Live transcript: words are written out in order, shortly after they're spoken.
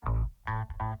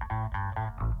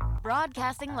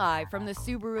Broadcasting live from the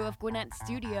Subaru of Gwinnett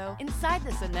studio inside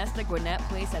the Sonesta Gwinnett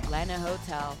Place Atlanta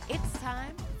Hotel. It's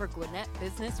time for Gwinnett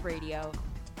Business Radio.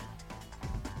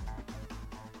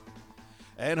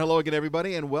 And hello again,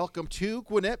 everybody, and welcome to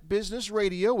Gwinnett Business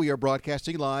Radio. We are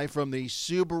broadcasting live from the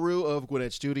Subaru of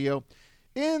Gwinnett studio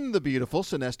in the beautiful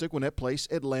Sonesta Gwinnett Place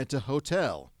Atlanta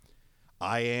Hotel.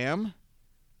 I am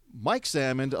Mike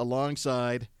Salmond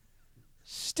alongside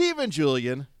Stephen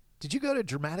Julian. Did you go to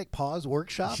Dramatic Pause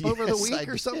Workshop over the week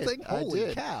or something?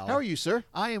 Holy cow. How are you, sir?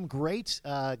 I am great.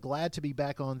 Glad to be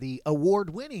back on the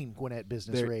award-winning Gwinnett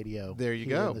Business Radio. There you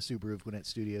here go. In the Subaru of Gwinnett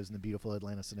Studios in the beautiful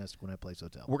Atlanta Sonesta Gwinnett Place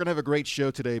Hotel. We're going to have a great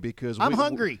show today because I'm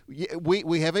hungry.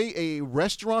 We have a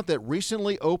restaurant that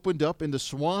recently opened up in the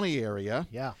Suwanee area.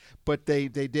 Yeah. But they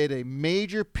did a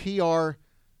major PR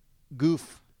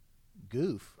goof.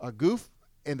 A goof,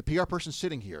 and the PR person's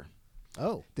sitting here.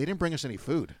 Oh. They didn't bring us any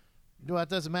food. No, it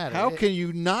doesn't matter. How can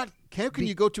you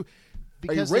go to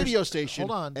a radio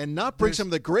station and not bring some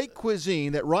of the great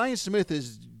cuisine that Ryan Smith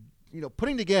is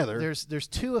putting together? There's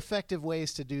two effective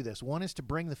ways to do this. One is to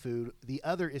bring the food. The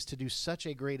other is to do such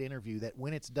a great interview that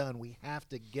when it's done, we have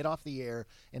to get off the air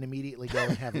and immediately go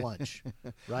and have lunch.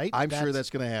 Right? I'm sure that's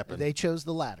going to happen. They chose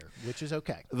the latter, which is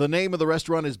okay. The name of the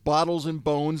restaurant is Bottles and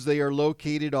Bones. They are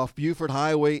located off Buford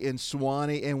Highway in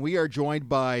Suwanee, and we are joined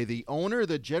by the owner,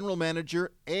 the general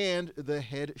manager, and the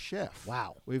head chef.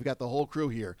 Wow. We've got the whole crew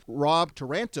here. Rob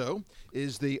Taranto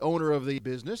is the owner of the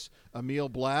business. Emile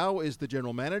Blau is the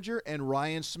general manager, and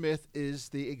Ryan Smith is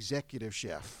the executive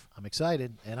chef. I'm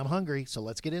excited, and I'm hungry, so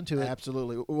let's get into it.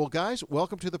 Absolutely. Well, guys,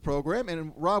 welcome to the program.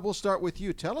 And, Rob, we'll start with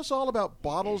you. Tell us all about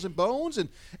Bottles and Bones and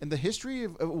the history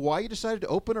of why you decided to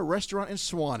open a restaurant in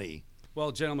Suwanee.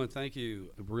 Well, gentlemen, thank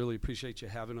you. I really appreciate you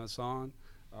having us on.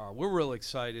 We're real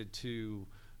excited to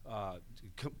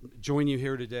join you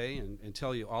here today and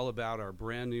tell you all about our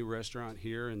brand-new restaurant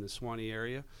here in the Suwanee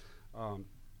area.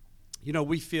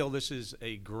 We feel this is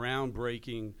a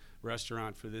groundbreaking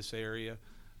restaurant for this area.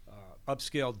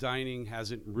 Upscale dining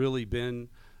hasn't really been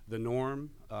the norm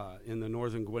in the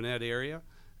northern Gwinnett area.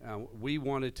 We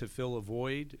wanted to fill a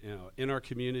void in our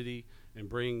community and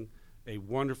bring a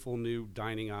wonderful new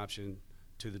dining option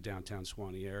to the downtown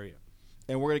Suwanee area.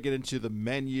 And we're going to get into the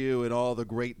menu and all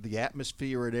the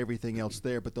atmosphere and everything else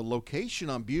there. But the location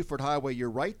on Buford Highway, you're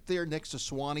right there next to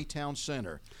Suwanee Town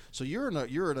Center. So you're in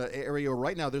an area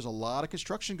right now. There's a lot of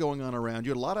construction going on around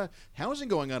you, a lot of housing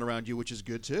going on around you, which is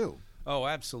good too. Oh,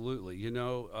 absolutely.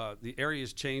 The area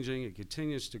is changing. It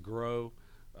continues to grow.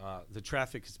 The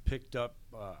traffic has picked up,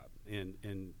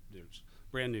 and there's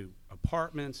brand new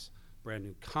apartments, brand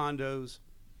new condos,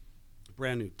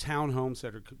 brand new townhomes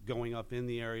that are going up in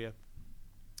the area.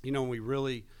 We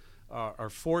really are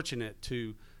fortunate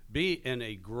to be in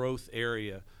a growth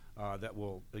area that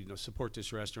will support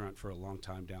this restaurant for a long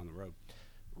time down the road.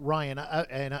 Ryan,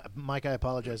 Mike, I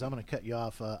apologize. I'm going to cut you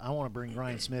off. I want to bring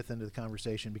Ryan Smith into the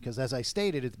conversation because, as I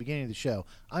stated at the beginning of the show,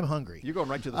 I'm hungry. You're going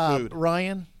right to the food.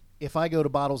 Ryan, if I go to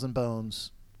Bottles and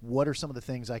Bones, what are some of the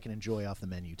things I can enjoy off the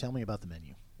menu? Tell me about the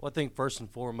menu. Well, I think first and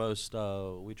foremost,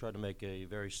 we try to make a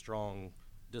very strong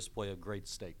display of great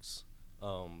steaks.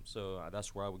 So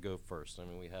that's where I would go first. I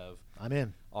mean, we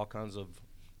have all kinds of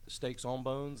steaks on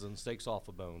bones and steaks off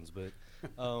of bones, but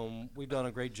we've done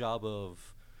a great job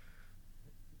of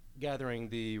gathering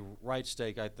the right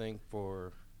steak, I think,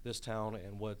 for this town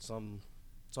and what some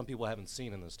people haven't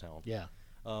seen in this town. Yeah.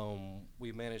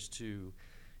 We managed to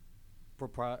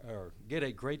get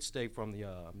a great steak from the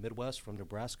Midwest, from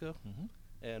Nebraska,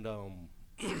 and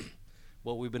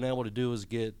what we've been able to do is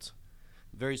get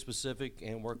very specific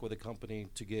and work with a company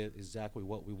to get exactly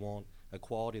what we want, a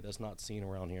quality that's not seen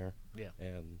around here. Yeah.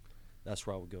 And that's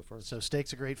where I would go first. So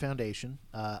steak's a great foundation.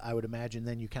 I would imagine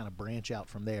then you kind of branch out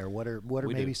from there. What are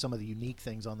maybe some of the unique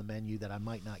things on the menu that I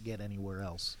might not get anywhere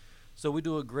else? So we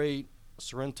do a great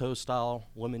Sorrento-style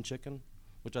lemon chicken,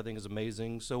 which I think is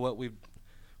amazing. So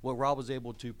what Rob was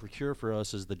able to procure for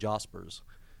us is the Jaspers.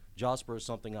 Jasper is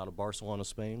something out of Barcelona,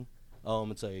 Spain.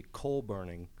 It's a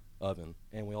coal-burning oven,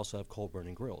 and we also have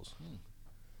coal-burning grills.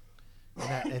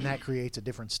 And that creates a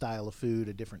different style of food,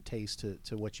 a different taste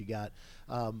to what you got.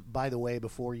 By the way,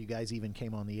 before you guys even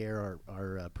came on the air,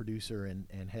 our producer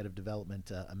and head of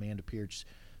development, Amanda Pierce,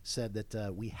 said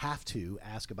that we have to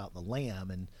ask about the lamb,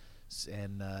 and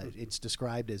it's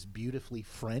described as beautifully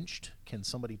Frenched. Can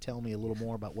somebody tell me a little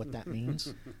more about what that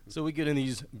means? So we get in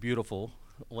these beautiful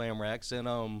lamb racks,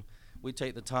 and we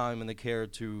take the time and the care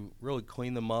to really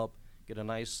clean them up, get a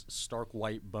nice stark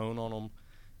white bone on them,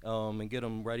 and get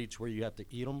them ready to where you have to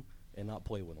eat them and not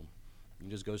play with them. You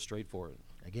can just go straight for it.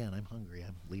 Again, I'm hungry.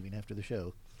 I'm leaving after the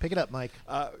show. Pick it up, Mike.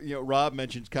 Rob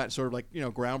mentioned kind of sort of like,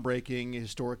 groundbreaking,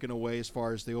 historic in a way as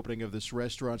far as the opening of this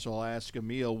restaurant. So I'll ask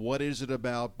Emile, what is it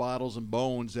about Bottles and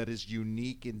Bones that is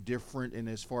unique and different in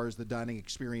as far as the dining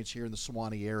experience here in the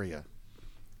Suwanee area?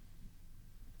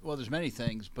 Well, there's many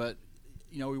things, but,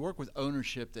 we work with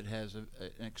ownership that has an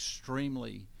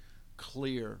extremely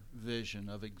clear vision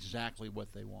of exactly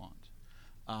what they want.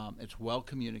 It's well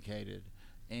communicated,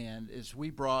 and as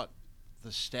we brought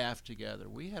the staff together,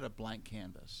 we had a blank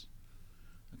canvas.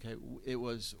 Okay, it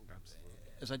was,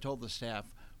 as I told the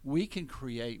staff, we can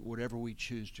create whatever we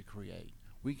choose to create.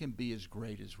 We can be as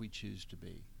great as we choose to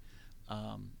be.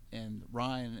 And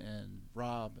Ryan and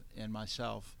Rob and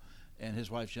myself and his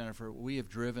wife Jennifer, we have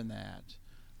driven that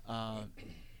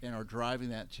and are driving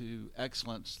that to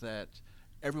excellence that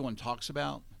everyone talks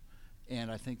about,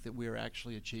 and I think that we are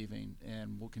actually achieving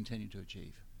and will continue to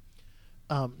achieve.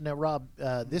 Now, Rob,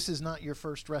 this is not your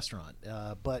first restaurant,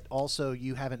 but also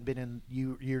you haven't been in.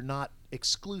 You're not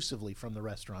exclusively from the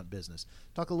restaurant business.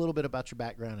 Talk a little bit about your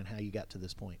background and how you got to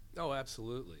this point. Oh,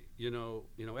 absolutely.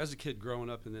 As a kid growing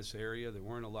up in this area, there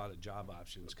weren't a lot of job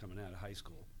options coming out of high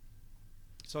school,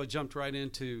 so I jumped right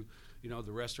into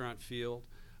the restaurant field.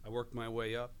 I worked my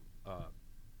way up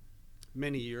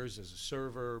many years as a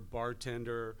server,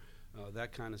 bartender,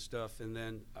 that kind of stuff, and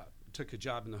then took a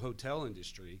job in the hotel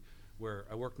industry, where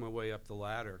I worked my way up the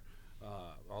ladder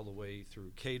all the way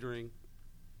through catering,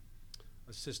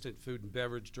 assistant food and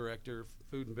beverage director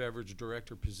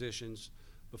positions.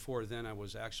 Before then, I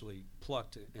was actually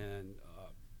plucked and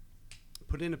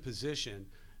put in a position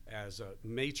as a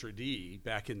maitre d'.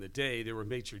 Back in the day, there were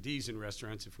maitre d's in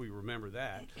restaurants, if we remember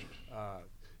that,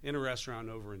 in a restaurant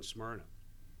over in Smyrna.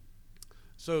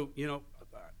 So,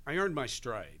 I earned my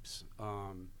stripes.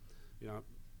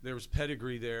 There was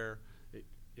pedigree there.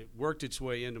 It worked its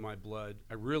way into my blood.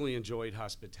 I really enjoyed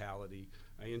hospitality.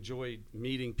 I enjoyed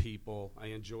meeting people. I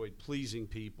enjoyed pleasing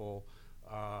people.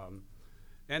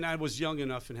 And I was young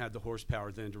enough and had the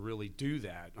horsepower then to really do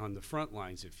that on the front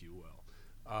lines, if you will.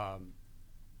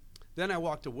 Then I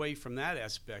walked away from that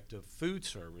aspect of food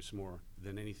service more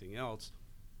than anything else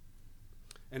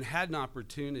and had an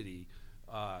opportunity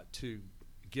to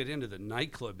get into the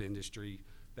nightclub industry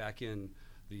back in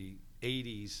the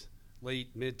 80s,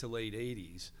 mid to late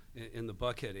 80s in the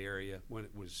Buckhead area, when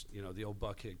it was, the old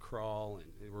Buckhead Crawl,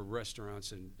 and there were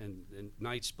restaurants and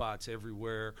night spots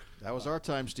everywhere. That was our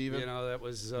time, Stephen. That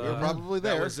was... you were probably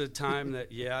there. That was a time that,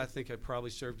 I think I probably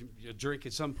served a drink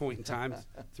at some point in time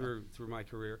through my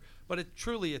career. But it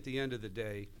truly, at the end of the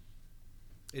day,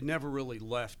 it never really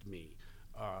left me.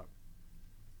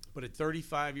 But at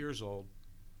 35 years old,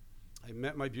 I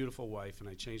met my beautiful wife, and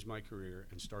I changed my career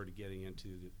and started getting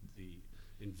into the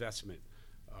investment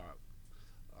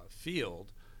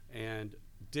field, and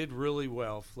did really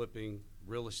well flipping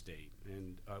real estate.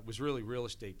 And it was really real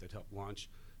estate that helped launch,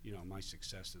 my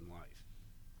success in life.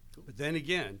 But then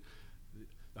again,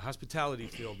 the hospitality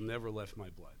field never left my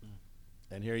blood.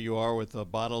 And here you are with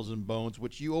Bottles and Bones,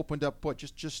 which you opened up,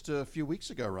 just a few weeks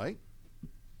ago, right?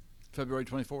 February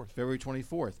 24th. February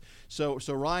 24th. So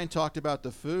Ryan talked about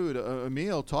the food.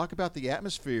 Emile, talk about the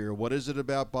atmosphere. What is it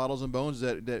about Bottles and Bones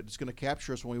that's going to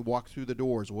capture us when we walk through the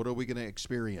doors? What are we going to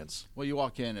experience? Well, you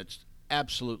walk in, it's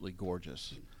absolutely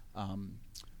gorgeous.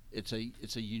 It's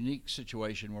a unique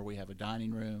situation where we have a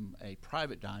dining room, a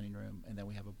private dining room, and then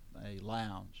we have a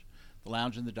lounge. The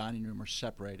lounge and the dining room are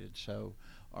separated. So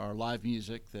our live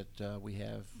music that we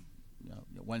have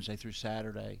Wednesday through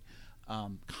Saturday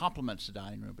complements the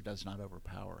dining room but does not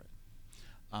overpower it.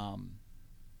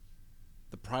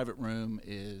 The private room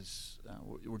is,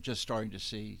 we're just starting to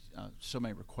see so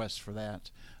many requests for that,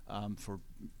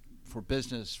 for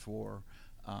business, for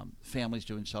families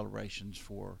doing celebrations,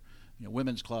 for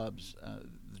women's clubs.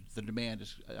 The demand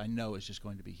is just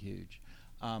going to be huge.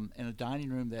 And a dining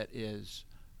room that is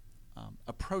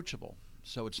approachable,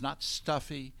 so it's not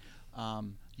stuffy.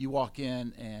 You walk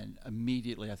in and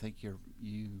immediately I think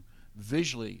you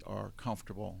visually are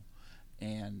comfortable,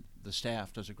 and the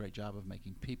staff does a great job of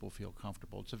making people feel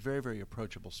comfortable. It's a very, very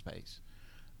approachable space.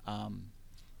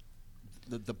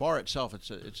 The bar itself,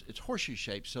 it's horseshoe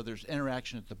shaped, so there's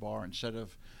interaction at the bar instead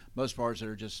of most bars that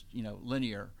are just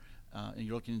linear, and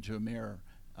you're looking into a mirror.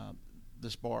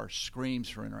 This bar screams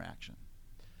for interaction.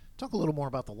 Talk a little more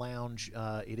about the lounge.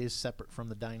 It is separate from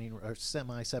the dining room, or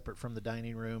semi-separate from the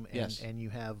dining room, and, yes. And you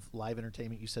have live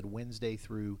entertainment. You said Wednesday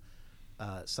through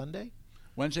Sunday?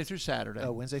 Wednesday through Saturday.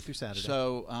 Oh, Wednesday through Saturday.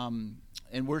 So,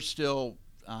 and we're still,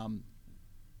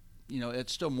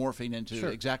 it's still morphing into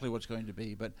exactly what's going to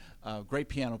be. But great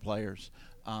piano players.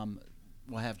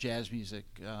 We'll have jazz music.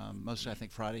 Mostly, I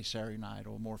think Friday, Saturday night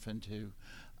will morph into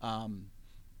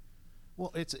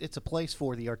Well, it's a place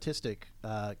for the artistic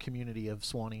community of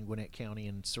Suwanee, Gwinnett County,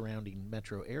 and surrounding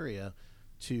metro area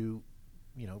to,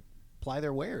 ply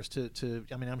their wares.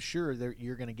 I mean, I'm sure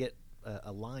you're going to get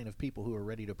a line of people who are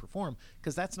ready to perform,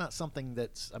 because that's not something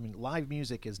live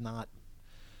music is not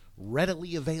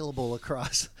readily available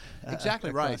across. Exactly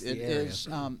across right. It area. is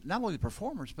not only the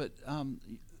performers, but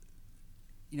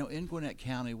in Gwinnett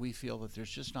County, we feel that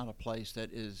there's just not a place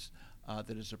that is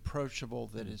approachable,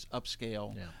 that is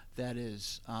upscale, that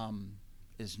is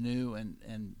new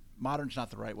and modern's not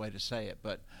the right way to say it,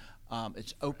 but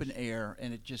it's open air,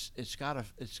 and it's got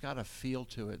a feel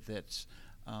to it that's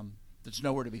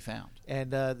nowhere to be found.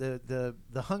 And the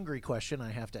hungry question I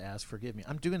have to ask, forgive me,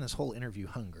 I'm doing this whole interview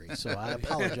hungry, so I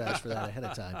apologize for that ahead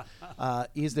of time.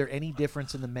 Is there any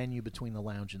difference in the menu between the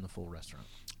lounge and the full restaurant?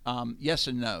 Yes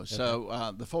and no. Okay.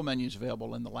 So the full menu is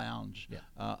available in the lounge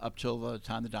up till the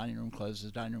time the dining room closes.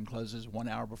 The dining room closes 1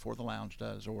 hour before the lounge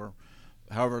does, or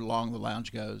however long the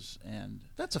lounge goes. And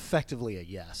that's effectively a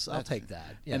yes. I'll take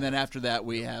that. Yeah. And then after that,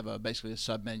 we have basically a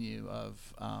sub-menu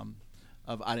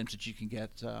of items that you can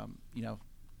get,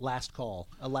 last call.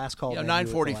 A last call.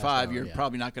 9:45. You're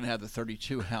probably not going to have the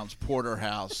 32-ounce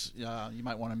porterhouse. You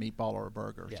might want a meatball or a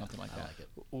burger or something like that. Like it.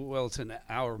 Well, it's an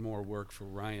hour more work for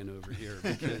Ryan over here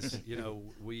because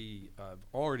we have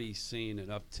already seen an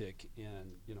uptick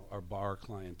in our bar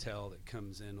clientele that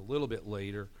comes in a little bit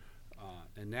later,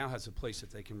 and now has a place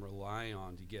that they can rely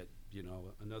on to get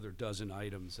another dozen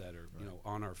items that are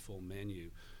on our full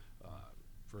menu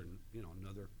for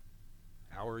another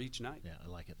hour each night. Yeah, I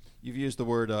like it. You've used the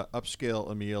word upscale,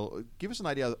 Emile. Give us an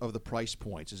idea of the price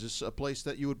points. Is this a place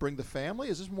that you would bring the family?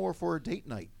 Is this more for a date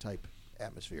night type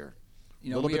atmosphere? A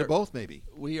little bit of both, maybe.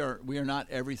 We are not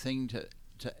everything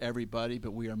to everybody,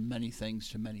 but we are many things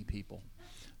to many people.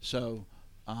 So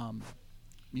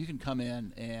you can come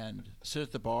in and sit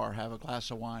at the bar, have a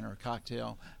glass of wine or a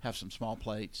cocktail, have some small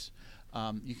plates.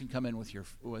 You can come in with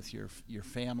your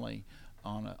family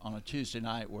on a Tuesday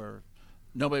night where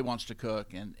nobody wants to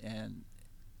cook and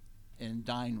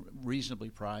dine reasonably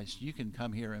priced. You can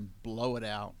come here and blow it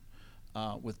out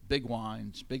with big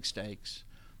wines, big steaks,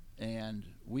 and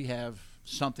we have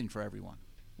something for everyone.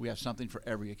 We have something for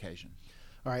every occasion.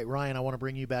 All right, Ryan, I want to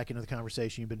bring you back into the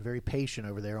conversation. You've been very patient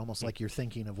over there, almost like you're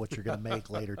thinking of what you're going to make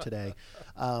later today.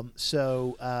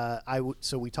 So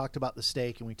we talked about the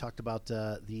steak, and we talked about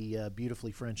the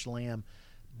beautifully French lamb.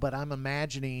 But I'm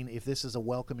imagining if this is a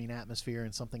welcoming atmosphere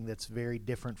and something that's very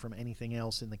different from anything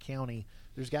else in the county,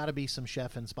 there's got to be some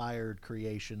chef-inspired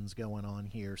creations going on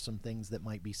here, some things that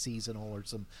might be seasonal or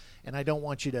some. And I don't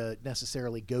want you to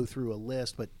necessarily go through a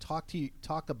list, but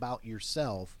talk about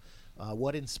yourself.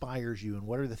 What inspires you, and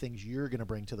what are the things you're going to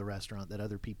bring to the restaurant that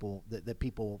other people that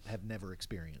people have never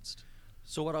experienced?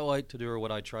 So what I like to do, or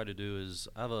what I try to do, is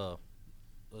I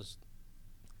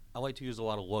like to use a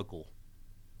lot of local,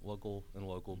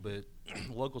 but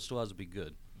local still has to be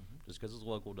good. Just because it's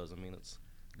local doesn't mean it's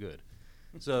good.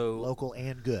 So local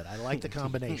and good. I like the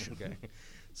combination. Okay.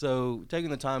 So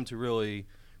taking the time to really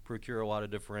procure a lot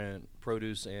of different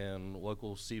produce and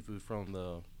local seafood from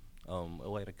the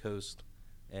Atlantic coast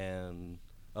and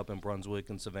up in Brunswick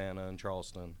and Savannah and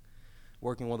Charleston,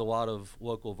 working with a lot of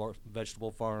local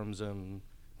vegetable farms and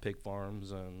pig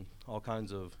farms and all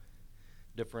kinds of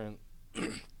different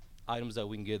items that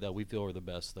we can get that we feel are the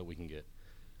best that we can get.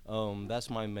 That's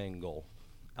my main goal.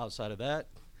 Outside of that,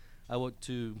 I look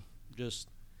to just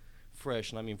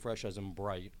fresh, and I mean fresh as in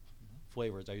bright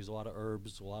flavors. I use a lot of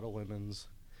herbs, a lot of lemons.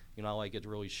 I like it to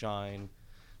really shine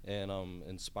and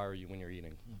inspire you when you're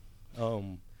eating.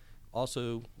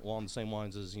 Also, along the same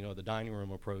lines as the dining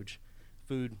room approach,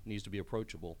 food needs to be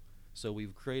approachable. So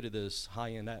we've created this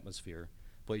high-end atmosphere,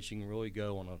 place you can really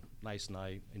go on a nice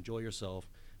night, enjoy yourself,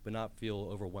 but not feel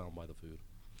overwhelmed by the food.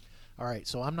 All right,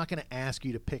 so I'm not going to ask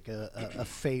you to pick a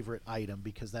favorite item,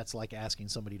 because that's like asking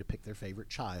somebody to pick their favorite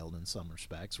child in some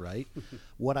respects, right?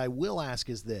 What I will ask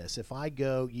is this: if I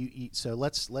go, you eat. So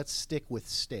let's stick with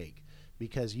steak,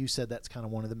 because you said that's kind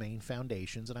of one of the main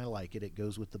foundations, and I like it. It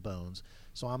goes with the bones.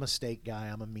 So I'm a steak guy.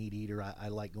 I'm a meat eater. I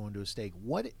like going to a steak.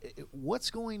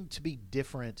 What's going to be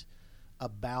different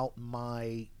about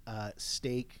my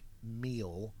steak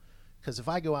meal? Because if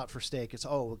I go out for steak, it's,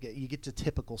 you get the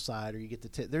typical side, or you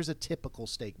get there's a typical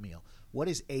steak meal. What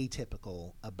is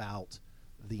atypical about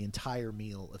the entire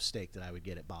meal of steak that I would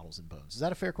get at Bottles and Bones? Is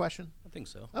that a fair question? I think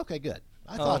so. Okay, good.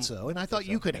 I thought so, and I thought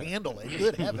you could handle it.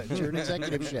 Good heavens, you're an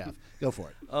executive chef. Go for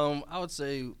it. I would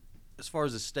say, as far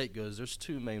as the steak goes, there's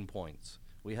two main points.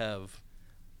 We have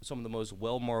some of the most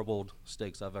well-marbled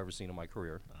steaks I've ever seen in my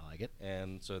career. I like it.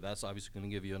 And so that's obviously going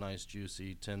to give you a nice,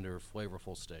 juicy, tender,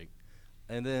 flavorful steak.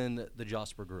 And then the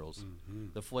Jasper grills. Mm-hmm.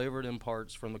 The flavor it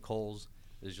imparts from the coals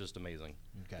is just amazing.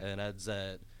 Okay. And adds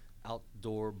that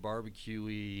outdoor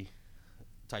barbecue-y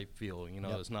type feel. You know,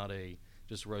 yep. It's not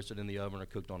just roasted in the oven or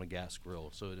cooked on a gas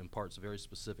grill. So it imparts a very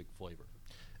specific flavor.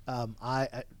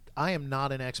 I am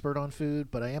not an expert on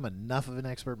food, but I am enough of an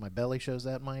expert. My belly shows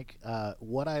that, Mike.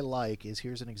 What I like is,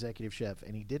 here's an executive chef,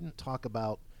 and he didn't talk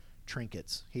about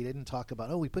trinkets. He didn't talk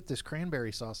about, we put this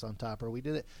cranberry sauce on top, or we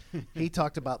did it. He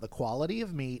talked about the quality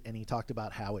of meat, and he talked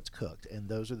about how it's cooked, and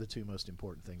those are the two most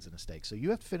important things in a steak. So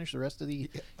you have to finish the rest of the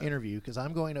interview, because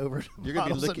I'm going over to You're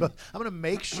gonna be licking. I'm going to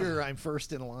make sure I'm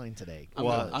first in line today.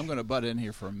 I'm going to butt in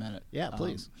here for a minute. Yeah,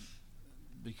 please.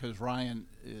 Because Ryan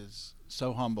is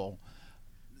so humble,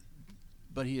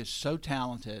 but he is so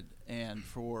talented, and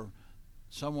for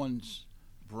someone's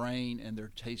brain and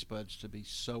their taste buds to be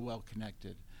so well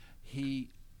connected, he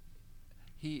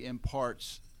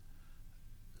imparts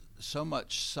so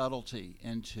much subtlety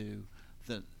into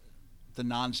the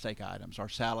non-steak items, our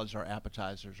salads, our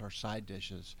appetizers, our side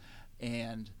dishes,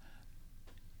 and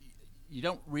you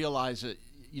don't realize it.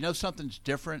 You know something's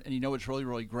different, and you know it's really,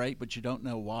 really great, but you don't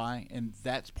know why, and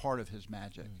that's part of his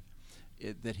magic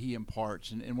that he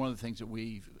imparts. And one of the things that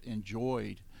we've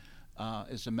enjoyed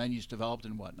as the menu's developed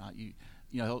and whatnot, you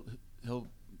know, he'll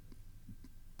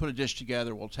put a dish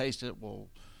together, we'll taste it, we'll,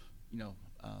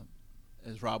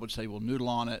 as Rob would say, we'll noodle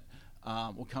on it,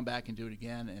 we'll come back and do it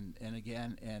again and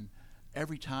again, and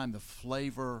every time the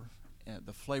flavor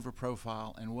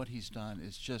profile and what he's done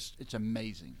is just, it's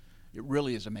amazing. It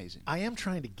really is amazing. I am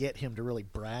trying to get him to really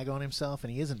brag on himself,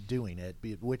 and he isn't doing it,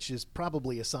 which is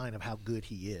probably a sign of how good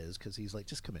he is, because he's like,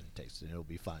 just come in and taste it, and it'll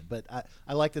be fine. But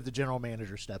I like that the general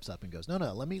manager steps up and goes, no,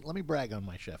 let me brag on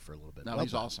my chef for a little bit. No,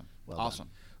 he's awesome. Well awesome.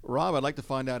 Done. Rob, I'd like to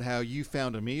find out how you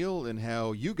found Emile and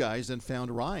how you guys then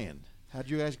found Ryan. How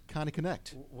did you guys kind of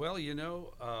connect? Well,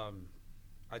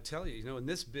 I tell you, in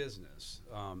this business,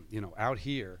 out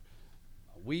here,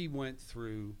 we went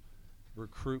through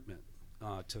recruitment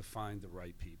to find the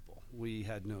right people. We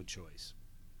had no choice.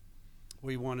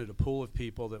 We wanted a pool of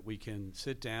people that we can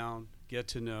sit down, get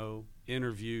to know,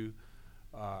 interview,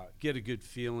 get a good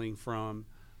feeling from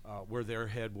where their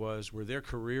head was, where their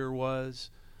career was.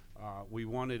 We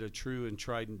wanted a true and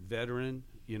trident veteran,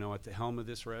 at the helm of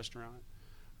this restaurant.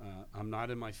 I'm not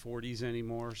in my 40s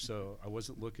anymore, so I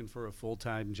wasn't looking for a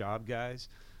full-time job, guys.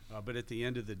 But at the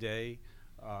end of the day,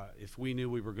 if we knew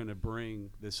we were going to bring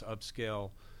this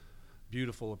upscale,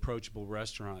 beautiful, approachable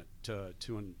restaurant to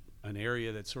an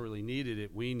area that sorely needed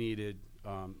it, we needed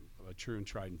a true and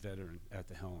trident veteran at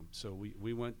the helm. So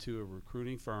we went to a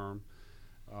recruiting firm,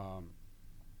 and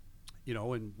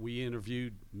we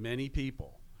interviewed many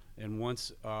people. And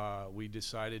once we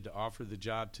decided to offer the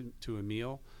job to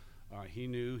Emile, he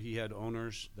knew he had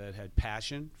owners that had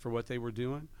passion for what they were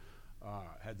doing,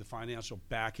 had the financial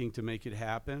backing to make it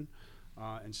happen,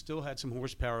 and still had some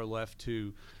horsepower left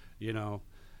to,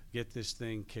 get this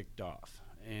thing kicked off.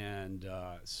 And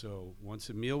so once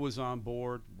Emile was on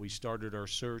board, we started our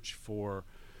search for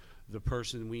the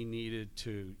person we needed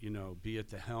to, be at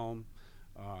the helm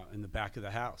in the back of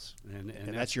the house.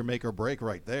 And that's your make or break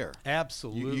right there.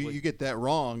 Absolutely. You get that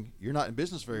wrong, you're not in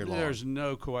business very long. There's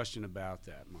no question about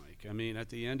that, Mike. I mean, at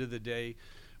the end of the day,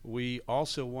 we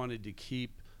also wanted to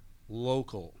keep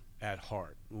local at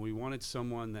heart. We wanted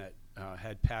someone that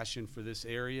had passion for this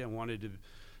area and wanted to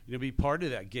be part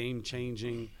of that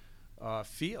game-changing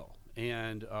feel.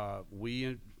 And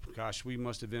we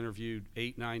must have interviewed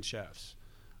 8-9 chefs.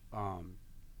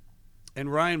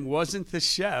 And Ryan wasn't the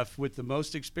chef with the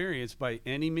most experience by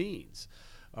any means,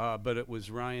 but it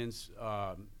was Ryan's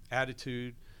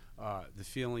attitude, the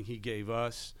feeling he gave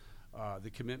us, the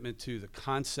commitment to the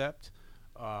concept,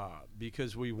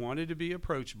 because we wanted to be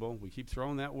approachable. We keep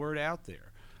throwing that word out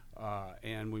there.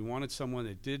 And we wanted someone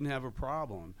that didn't have a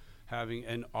problem having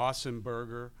an awesome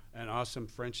burger, an awesome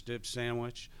French dip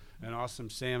sandwich, an awesome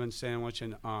salmon sandwich,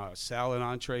 and salad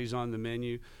entrees on the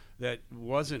menu that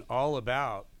wasn't all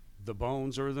about the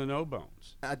bones or the no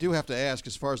bones. I do have to ask,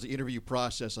 as far as the interview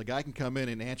process, a guy can come in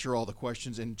and answer all the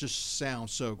questions and just sound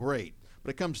so great.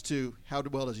 But it comes to how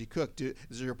well does he cook?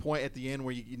 Is there a point at the end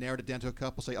where you narrowed it down to a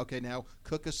couple, say, okay, now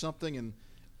cook us something, and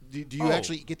do you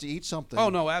actually get to eat something? Oh,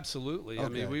 no, absolutely. Okay. I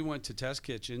mean, we went to test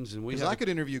kitchens, and I could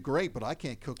interview great, but I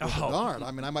can't cook with a darn.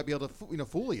 I mean, I might be able to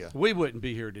fool you. We wouldn't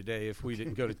be here today if we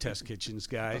didn't go to test kitchens,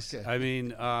 guys. Okay. I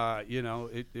mean,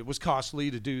 it was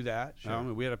costly to do that.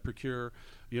 Sure. We had to procure,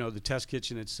 the test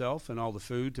kitchen itself and all the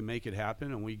food to make it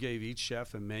happen, and we gave each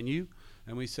chef a menu,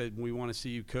 and we said, we want to see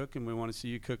you cook, and we want to see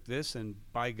you cook this, and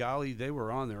by golly, they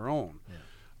were on their own. Yeah.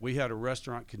 We had a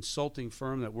restaurant consulting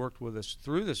firm that worked with us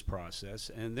through this process,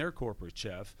 and their corporate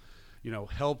chef,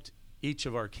 helped each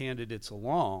of our candidates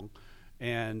along.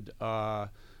 And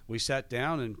we sat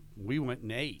down and we went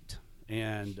and ate.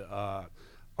 And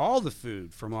all the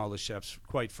food from all the chefs,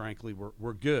 quite frankly,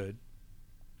 were good.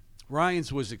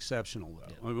 Ryan's was exceptional,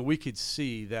 though. Yeah. I mean, we could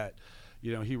see that,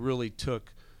 he really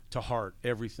took to heart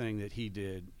everything that he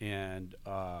did. And,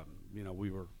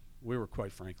 we were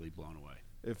quite frankly blown away.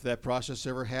 If that process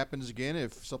ever happens again,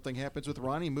 if something happens with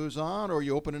Ronnie, moves on, or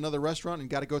you open another restaurant and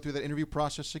got to go through that interview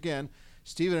process again,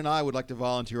 Stephen and I would like to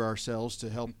volunteer ourselves to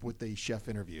help with the chef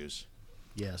interviews.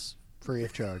 Yes, free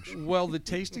of charge. Well, the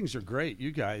tastings are great,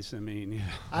 you guys. I mean,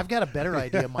 I've got a better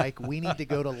idea, Mike. We need to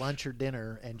go to lunch or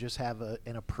dinner and just have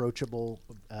an approachable,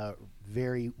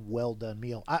 very well done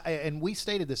meal. And we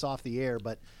stated this off the air,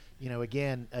 but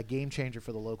again, a game changer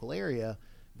for the local area.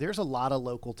 There's a lot of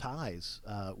local ties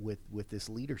with this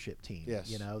leadership team.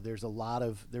 Yes. There's a lot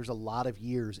of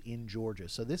years in Georgia.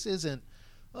 So this isn't,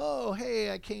 oh,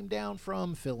 hey, I came down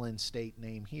from fill-in state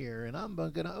name here, and I'm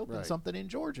going to open something in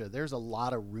Georgia. There's a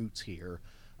lot of roots here,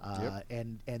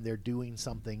 and they're doing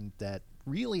something that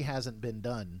really hasn't been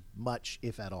done much,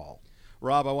 if at all.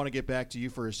 Rob, I want to get back to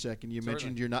you for a second. You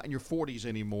mentioned you're not in your 40s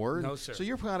anymore. No, sir. So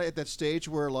you're kind of at that stage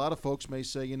where a lot of folks may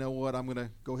say, you know what, I'm going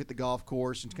to go hit the golf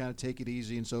course and kind of take it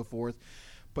easy and so forth.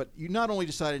 But you not only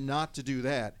decided not to do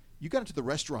that, you got into the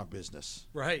restaurant business.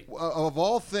 Right. Of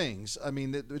all things, I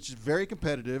mean, which is very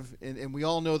competitive, and we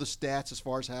all know the stats as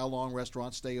far as how long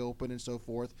restaurants stay open and so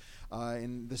forth,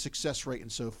 and the success rate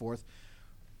and so forth.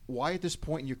 Why at this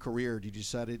point in your career did you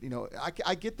decide,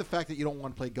 I get the fact that you don't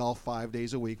want to play golf 5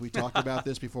 days a week. We talked about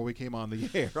this before we came on the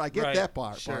air. I get that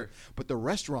part. But the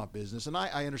restaurant business, and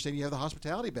I understand you have the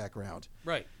hospitality background.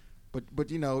 Right. But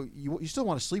you still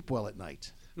want to sleep well at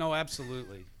night. No,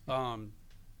 absolutely. And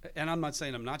I'm not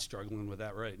saying I'm not struggling with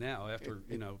that right now after,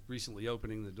 recently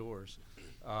opening the doors.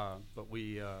 But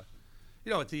we, at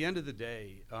the end of the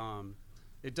day,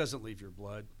 it doesn't leave your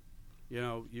blood.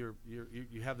 You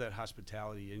have that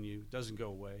hospitality in you. It doesn't go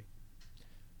away.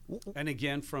 And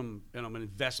again, from an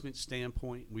investment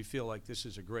standpoint, we feel like this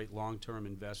is a great long-term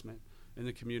investment, and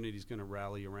the community is going to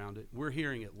rally around it. We're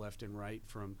hearing it left and right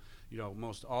from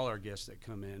most all our guests that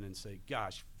come in and say,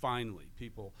 "Gosh, finally!"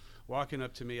 People walking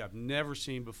up to me I've never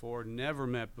seen before, never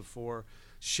met before,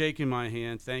 shaking my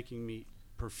hand, thanking me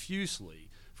profusely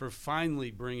for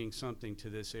finally bringing something to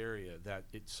this area that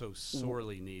it so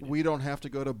sorely needed. We don't have to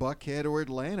go to Buckhead or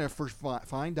Atlanta for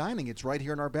fine dining. It's right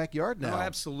here in our backyard now. No,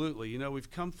 absolutely. We've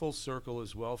come full circle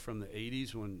as well from the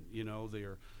 80s when,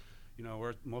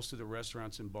 most of the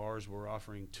restaurants and bars were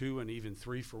offering 2 and even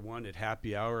 3 for 1 at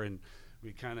happy hour. And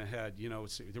we kind of had,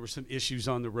 there were some issues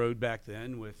on the road back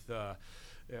then with the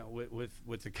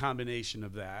combination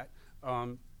of that.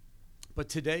 But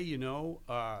today,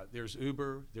 there's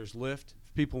Uber, there's Lyft.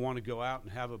 If people want to go out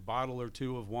and have a bottle or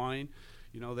 2 of wine,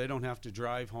 they don't have to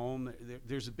drive home.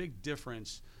 There's a big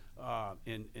difference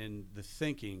in the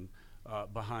thinking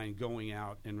behind going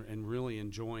out and really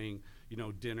enjoying,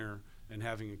 dinner and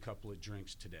having a couple of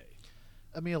drinks today.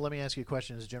 Emile, let me ask you a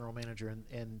question as general manager,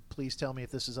 and please tell me if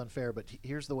this is unfair, but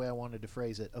here's the way I wanted to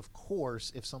phrase it. Of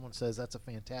course, if someone says that's a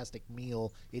fantastic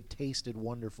meal, it tasted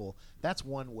wonderful, that's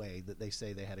one way that they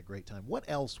say they had a great time. What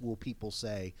else will people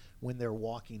say when they're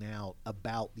walking out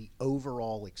about the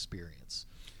overall experience?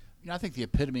 I think the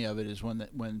epitome of it is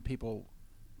when people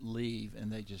leave and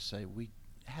they just say, we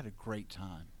had a great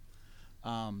time.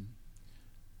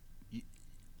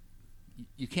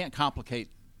 You can't complicate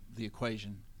the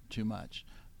equation too much.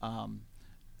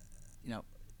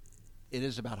 It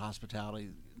is about hospitality,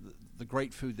 the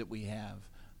great food that we have,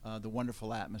 the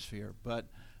wonderful atmosphere. But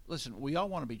listen, we all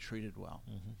want to be treated well.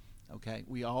 Mm-hmm. Okay,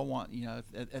 we all want,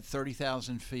 at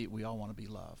 30,000 feet, we all want to be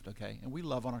loved. Okay, and we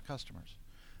love on our customers.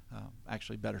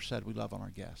 Actually, better said, we love on our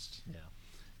guests. Yeah,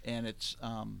 and it's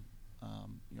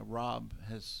Rob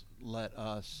has let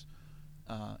us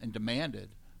and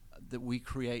demanded that we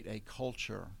create a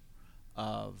culture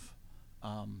of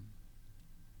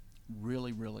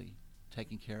really, really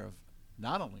taking care of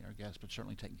not only our guests, but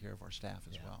certainly taking care of our staff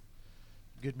as well.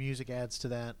 Good music adds to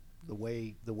that. The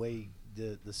way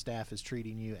the staff is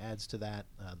treating you adds to that.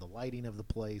 The lighting of the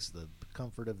place, the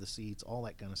comfort of the seats, all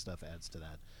that kind of stuff adds to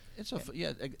that. It's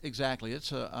exactly.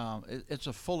 It's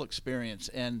a full experience,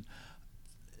 and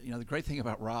the great thing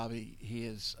about Rob, he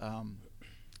is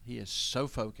so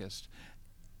focused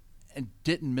and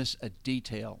didn't miss a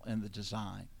detail in the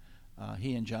design.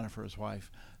 He and Jennifer, his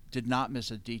wife, did not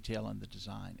miss a detail in the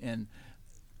design. And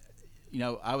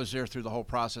I was there through the whole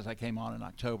process. I came on in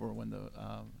October when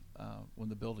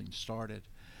the building started,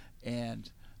 and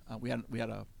we had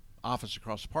a office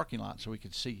across the parking lot so we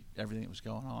could see everything that was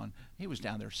going on. He was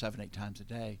down there 7-8 times a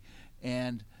day,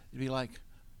 and You'd be like,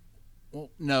 well,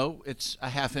 no, it's a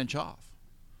half-inch off.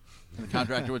 And the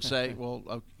contractor would say,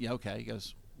 well, yeah, okay. He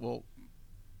goes, well,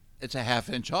 it's a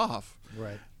half-inch off.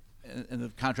 Right. And the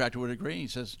contractor would agree. He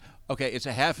says, okay, it's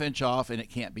a half-inch off, and it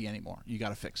can't be anymore. You got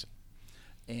to fix it.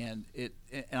 And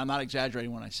I'm not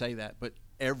exaggerating when I say that, but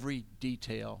every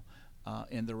detail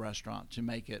in the restaurant to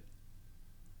make it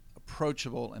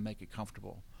approachable and make it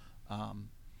comfortable,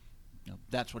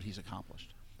 that's what he's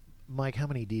accomplished. Mike, how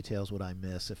many details would I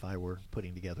miss if I were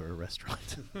putting together a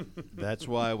restaurant? That's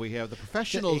why we have the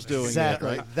professionals doing it,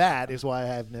 exactly. right? That is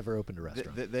why I've never opened a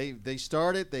restaurant. They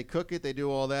start it, they cook it, they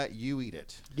do all that. You eat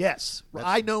it. Yes,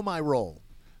 I know my role.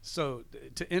 So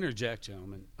to interject,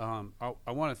 gentlemen,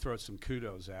 I want to throw some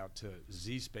kudos out to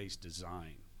Z-Space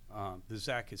Design. The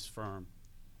Zackus firm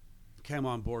came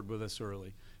on board with us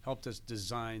early, helped us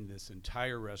design this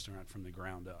entire restaurant from the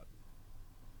ground up.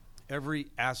 Every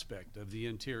aspect of the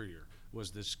interior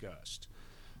was discussed.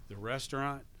 The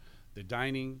restaurant, the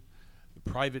dining, the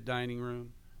private dining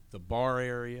room, the bar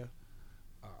area,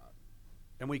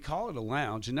 and we call it a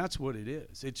lounge, and that's what it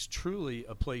is. It's truly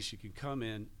a place you can come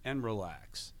in and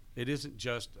relax. It isn't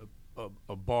just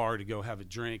a bar to go have a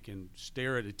drink and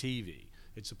stare at a TV.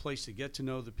 It's a place to get to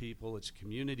know the people. It's a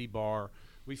community bar.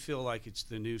 We feel like it's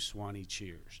the new Suwanee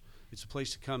Cheers. It's a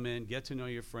place to come in, get to know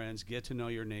your friends, get to know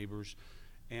your neighbors,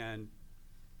 and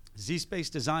Z-Space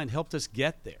Design helped us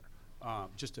get there.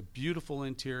 Just a beautiful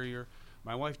interior.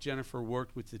 My wife Jennifer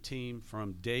worked with the team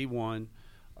from day one.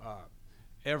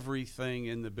 Everything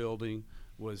in the building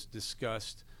was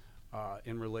discussed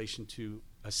in relation to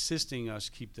assisting us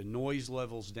keep the noise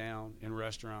levels down in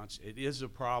restaurants. It is a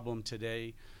problem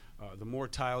today. The more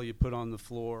tile you put on the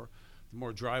floor, the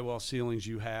more drywall ceilings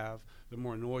you have, the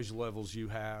more noise levels you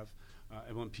have.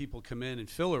 And when people come in and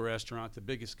fill a restaurant, the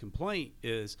biggest complaint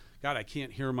is, God, I can't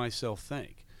hear myself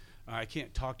think. I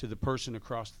can't talk to the person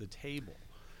across the table.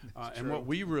 And what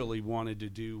we really wanted to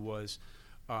do was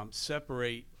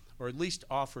separate, or at least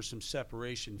offer some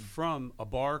separation from a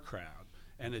bar crowd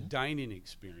and a dining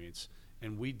experience.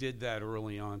 And we did that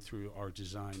early on through our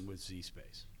design with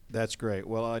Z-Space. That's great.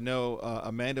 Well, I know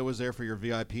Amanda was there for your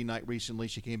VIP night recently.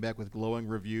 She came back with glowing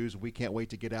reviews. We can't wait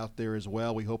to get out there as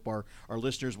well. We hope our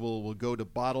listeners will go to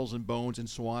Bottles and Bones in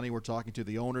Suwanee. We're talking to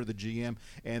the owner, the GM,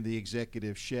 and the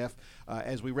executive chef.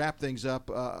 As we wrap things up,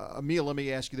 Emile, let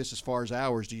me ask you this as far as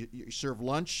hours. Do you serve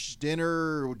lunch,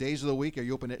 dinner, days of the week? Are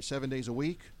you open at 7 days a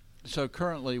week? So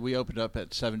currently we opened up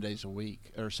at 7 days a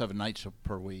week, or 7 nights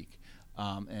per week,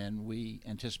 and we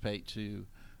anticipate to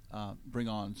bring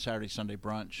on Saturday, Sunday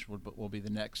brunch will be the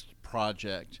next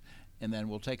project, and then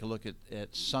we'll take a look at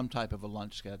some type of a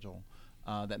lunch schedule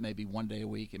that may be 1 day a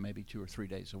week, it may be 2 or 3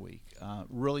 days a week.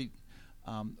 Really,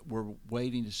 we're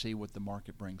waiting to see what the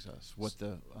market brings us, what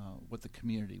the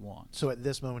community wants. So at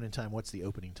this moment in time, what's the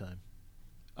opening time?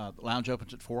 The lounge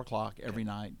opens at 4 o'clock every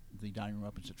night. The dining room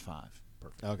opens at 5.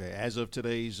 Perfect. Okay, as of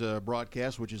today's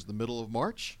broadcast, which is the middle of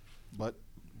March, but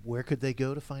where could they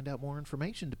go to find out more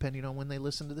information, depending on when they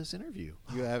listen to this interview?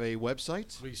 You have a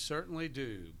website? We certainly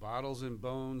do.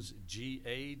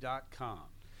 BottlesandBonesGA.com.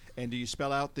 And do you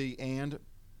spell out the and,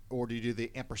 or do you do the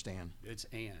ampersand? It's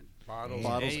and. Bottles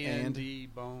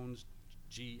and Bones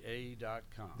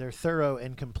GA.com. They're thorough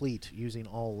and complete, using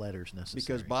all letters necessary.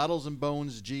 Because Bottles and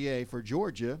Bones GA for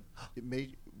Georgia, we may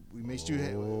you've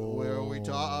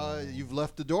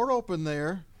left the door open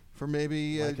there for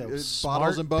maybe like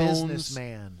Bottles and Bones,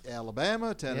 businessman.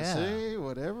 Alabama, Tennessee,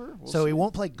 whatever. So he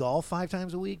won't play golf 5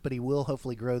 times a week, but he will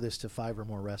hopefully grow this to 5 or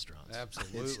more restaurants.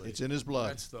 Absolutely. It's in his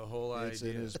blood. That's the whole idea. It's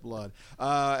in his blood.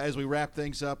 As we wrap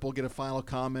things up, we'll get a final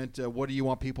comment. What do you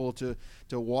want people to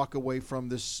walk away from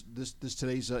this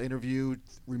today's interview,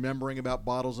 remembering about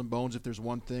Bottles and Bones? If there's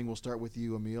one thing, we'll start with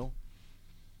you, Emile.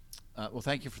 Well,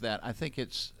 thank you for that. I think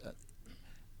it's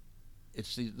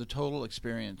the total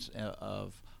experience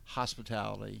of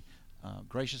hospitality,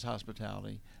 gracious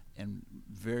hospitality, and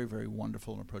very, very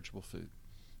wonderful and approachable food.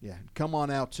 Yeah, come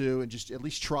on out too, and just at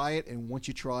least try it. And once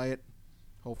you try it,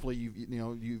 hopefully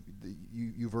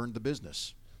you've earned the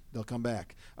business. They'll come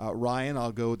back. Ryan,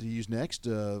 I'll go to you next.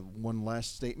 One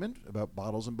last statement about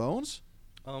Bottles and Bones.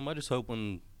 I just hope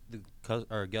when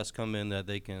our guests come in that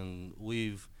they can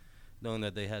leave knowing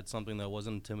that they had something that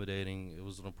wasn't intimidating. It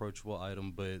was an approachable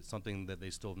item, but something that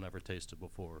they still have never tasted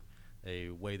before,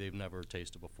 a way they've never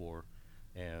tasted before,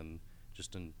 and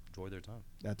just enjoy their time.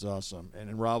 That's awesome.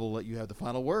 And Rob, will let you have the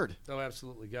final word. Oh,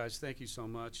 absolutely, guys. Thank you so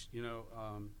much.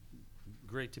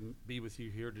 Great to be with you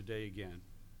here today again.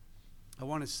 I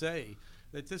want to say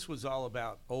that this was all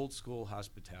about old school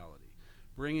hospitality,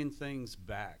 bringing things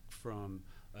back from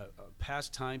a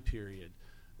past time period,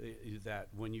 that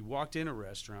when you walked in a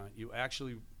restaurant, you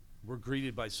actually were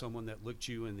greeted by someone that looked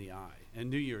you in the eye and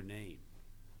knew your name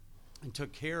and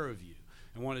took care of you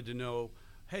and wanted to know,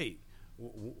 hey,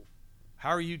 how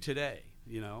are you today?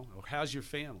 Or how's your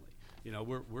family?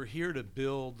 We're here to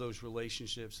build those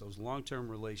relationships, those long-term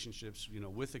relationships,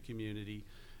 with the community,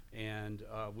 and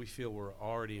we feel we're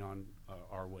already on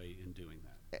our way in doing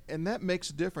that. And that makes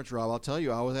a difference, Rob. I'll tell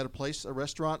you, I was at a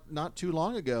restaurant not too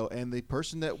long ago, and the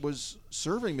person that was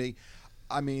serving me,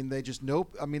 they just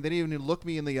they didn't even look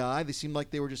me in the eye. They seemed like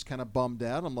they were just kind of bummed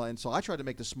out. And so I tried to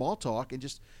make the small talk, and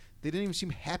they didn't even seem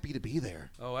happy to be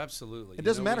there. Oh, absolutely. It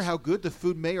doesn't matter how good the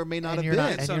food may or may not have been.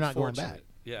 And you're not going back.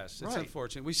 Yes, it's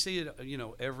unfortunate. We see it,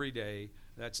 every day.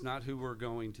 That's not who we're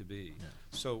going to be. Yeah.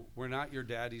 So we're not your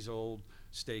daddy's old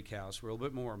steakhouse. We're a little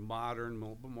bit more modern, a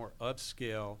little bit more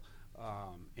upscale,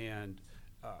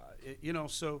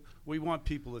 so we want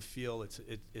people to feel it's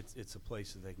a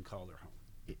place that they can call their home.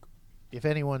 If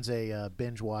anyone's a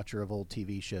binge watcher of old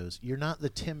TV shows, you're not the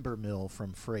timber mill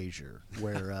from Frasier,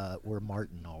 where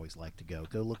Martin always liked to go.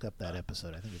 Go look up that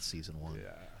episode. I think it's season 1. Yeah.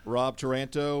 Rob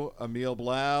Taranto, Emile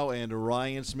Blau, and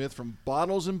Ryan Smith from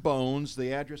Bottles and Bones.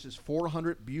 The address is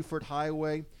 400 Buford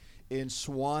Highway in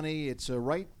Suwanee. It's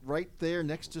right there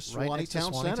next to Suwanee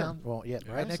Town Center. Well, yeah,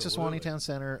 right next to Suwanee Town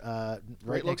Center.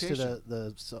 Right next to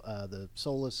the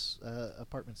Solus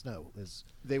apartments. No,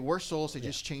 they were Solus. They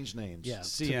just changed names. Yeah,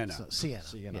 Siena. Siena.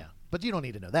 Yeah, but you don't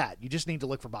need to know that. You just need to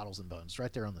look for Bottles and Bones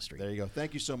right there on the street. There you go.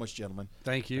 Thank you so much, gentlemen.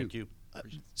 Thank you. Thank you.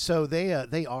 So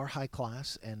they are high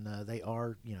class, and they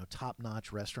are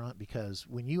top-notch restaurant, because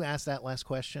when you asked that last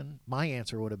question, my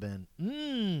answer would have been,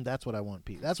 that's what I want.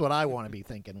 That's what I want to be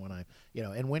thinking when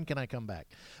and when can I come back?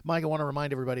 Mike, I want to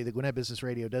remind everybody that Gwinnett Business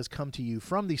Radio does come to you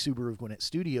from the Subaru of Gwinnett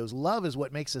Studios. Love is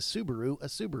what makes a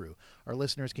Subaru. Our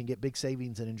listeners can get big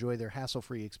savings and enjoy their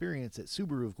hassle-free experience at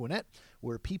Subaru of Gwinnett,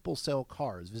 where people sell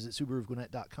cars. Visit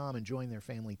SubaruofGwinnett.com and join their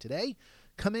family today.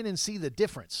 Come in and see the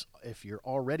difference. If you're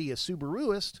already a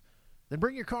Subaruist, then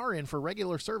bring your car in for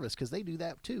regular service, because they do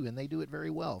that too, and they do it very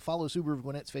well. Follow Subaru of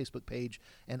Gwinnett's Facebook page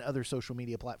and other social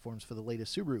media platforms for the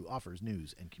latest Subaru offers,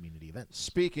 news, and community events.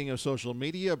 Speaking of social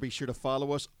media, be sure to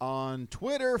follow us on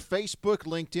Twitter, Facebook,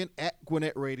 LinkedIn, at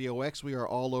Gwinnett RadioX. We are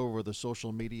all over the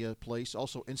social media place,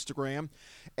 also Instagram.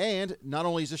 And not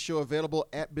only is this show available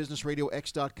at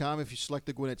BusinessRadioX.com if you select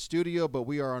the Gwinnett Studio, but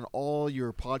we are on all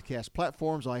your podcast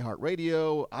platforms,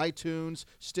 iHeartRadio, iTunes,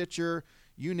 Stitcher.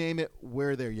 You name it,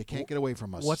 we're there. You can't get away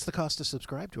from us. What's the cost to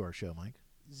subscribe to our show, Mike?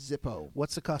 Zippo.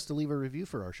 What's the cost to leave a review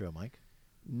for our show, Mike?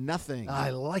 Nothing.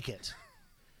 I like it.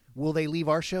 Will they leave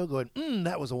our show going,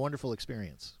 that was a wonderful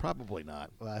experience? Probably not.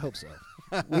 Well, I hope so.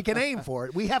 We can aim for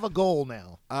it. We have a goal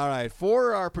now. All right.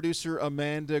 For our producer,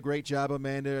 Amanda, great job,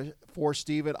 Amanda. For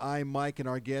Steven, I'm Mike and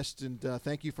our guest, and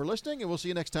thank you for listening, and we'll see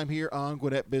you next time here on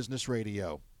Gwinnett Business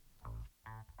Radio.